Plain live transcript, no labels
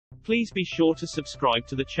Please be sure to subscribe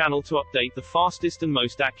to the channel to update the fastest and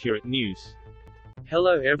most accurate news.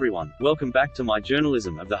 Hello everyone, welcome back to my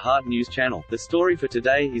Journalism of the Heart news channel. The story for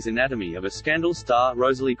today is Anatomy of a Scandal star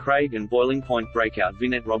Rosalie Craig and Boiling Point breakout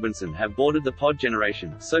Vinette Robinson have boarded the pod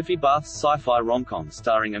generation, Sophie Bath's sci-fi rom-com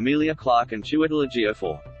starring Emilia, Clarke and Chiwetel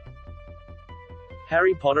Ejiofor.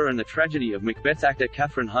 Harry Potter and the Tragedy of Macbeth actor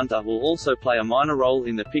Kathryn Hunter will also play a minor role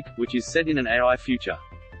in the pic, which is set in an AI future.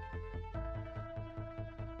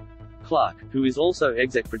 Clarke, who is also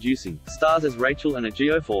exec producing, stars as Rachel, and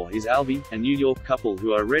Ejiofor is Alvy, a New York couple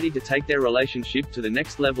who are ready to take their relationship to the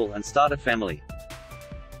next level and start a family.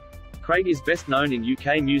 Craig is best known in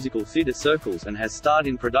UK musical theatre circles and has starred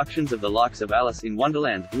in productions of the likes of Alice in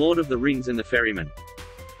Wonderland, Lord of the Rings and The Ferryman.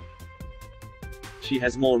 She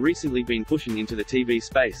has more recently been pushing into the TV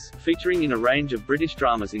space, featuring in a range of British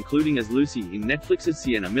dramas including as Lucy in Netflix's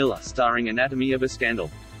Sienna Miller starring Anatomy of a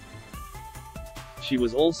Scandal. She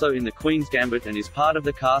was also in The Queen's Gambit and is part of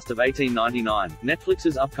the cast of 1899,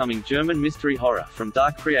 Netflix's upcoming German mystery horror, from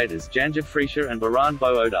Dark creators Janja Friescher and Baran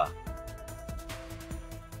Bo-Odar.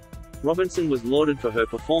 Robinson was lauded for her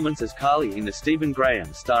performance as Carly in The Stephen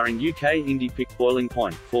Graham starring UK indie pick Boiling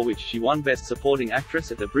Point, for which she won Best Supporting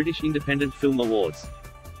Actress at the British Independent Film Awards.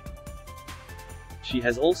 She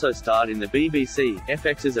has also starred in the BBC,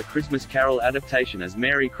 FX's A Christmas Carol adaptation as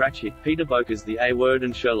Mary Cratchit, Peter Boker's The A-Word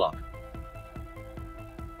and Sherlock.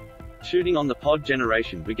 Shooting on the pod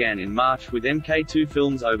generation began in March with MK2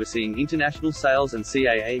 Films overseeing international sales and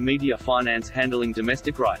CAA Media Finance handling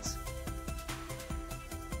domestic rights.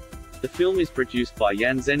 The film is produced by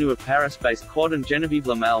Yann Zenou of Paris-based Quad and Genevieve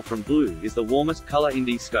Lamal from Blue is the Warmest Color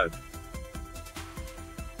Indie Scope.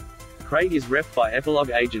 Craig is repped by Epilogue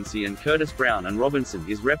Agency and Curtis Brown, and Robinson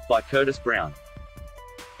is repped by Curtis Brown.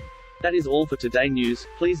 That is all for today news.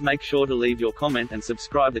 Please make sure to leave your comment and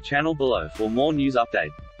subscribe the channel below for more news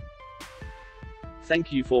update.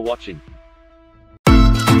 Thank you for watching.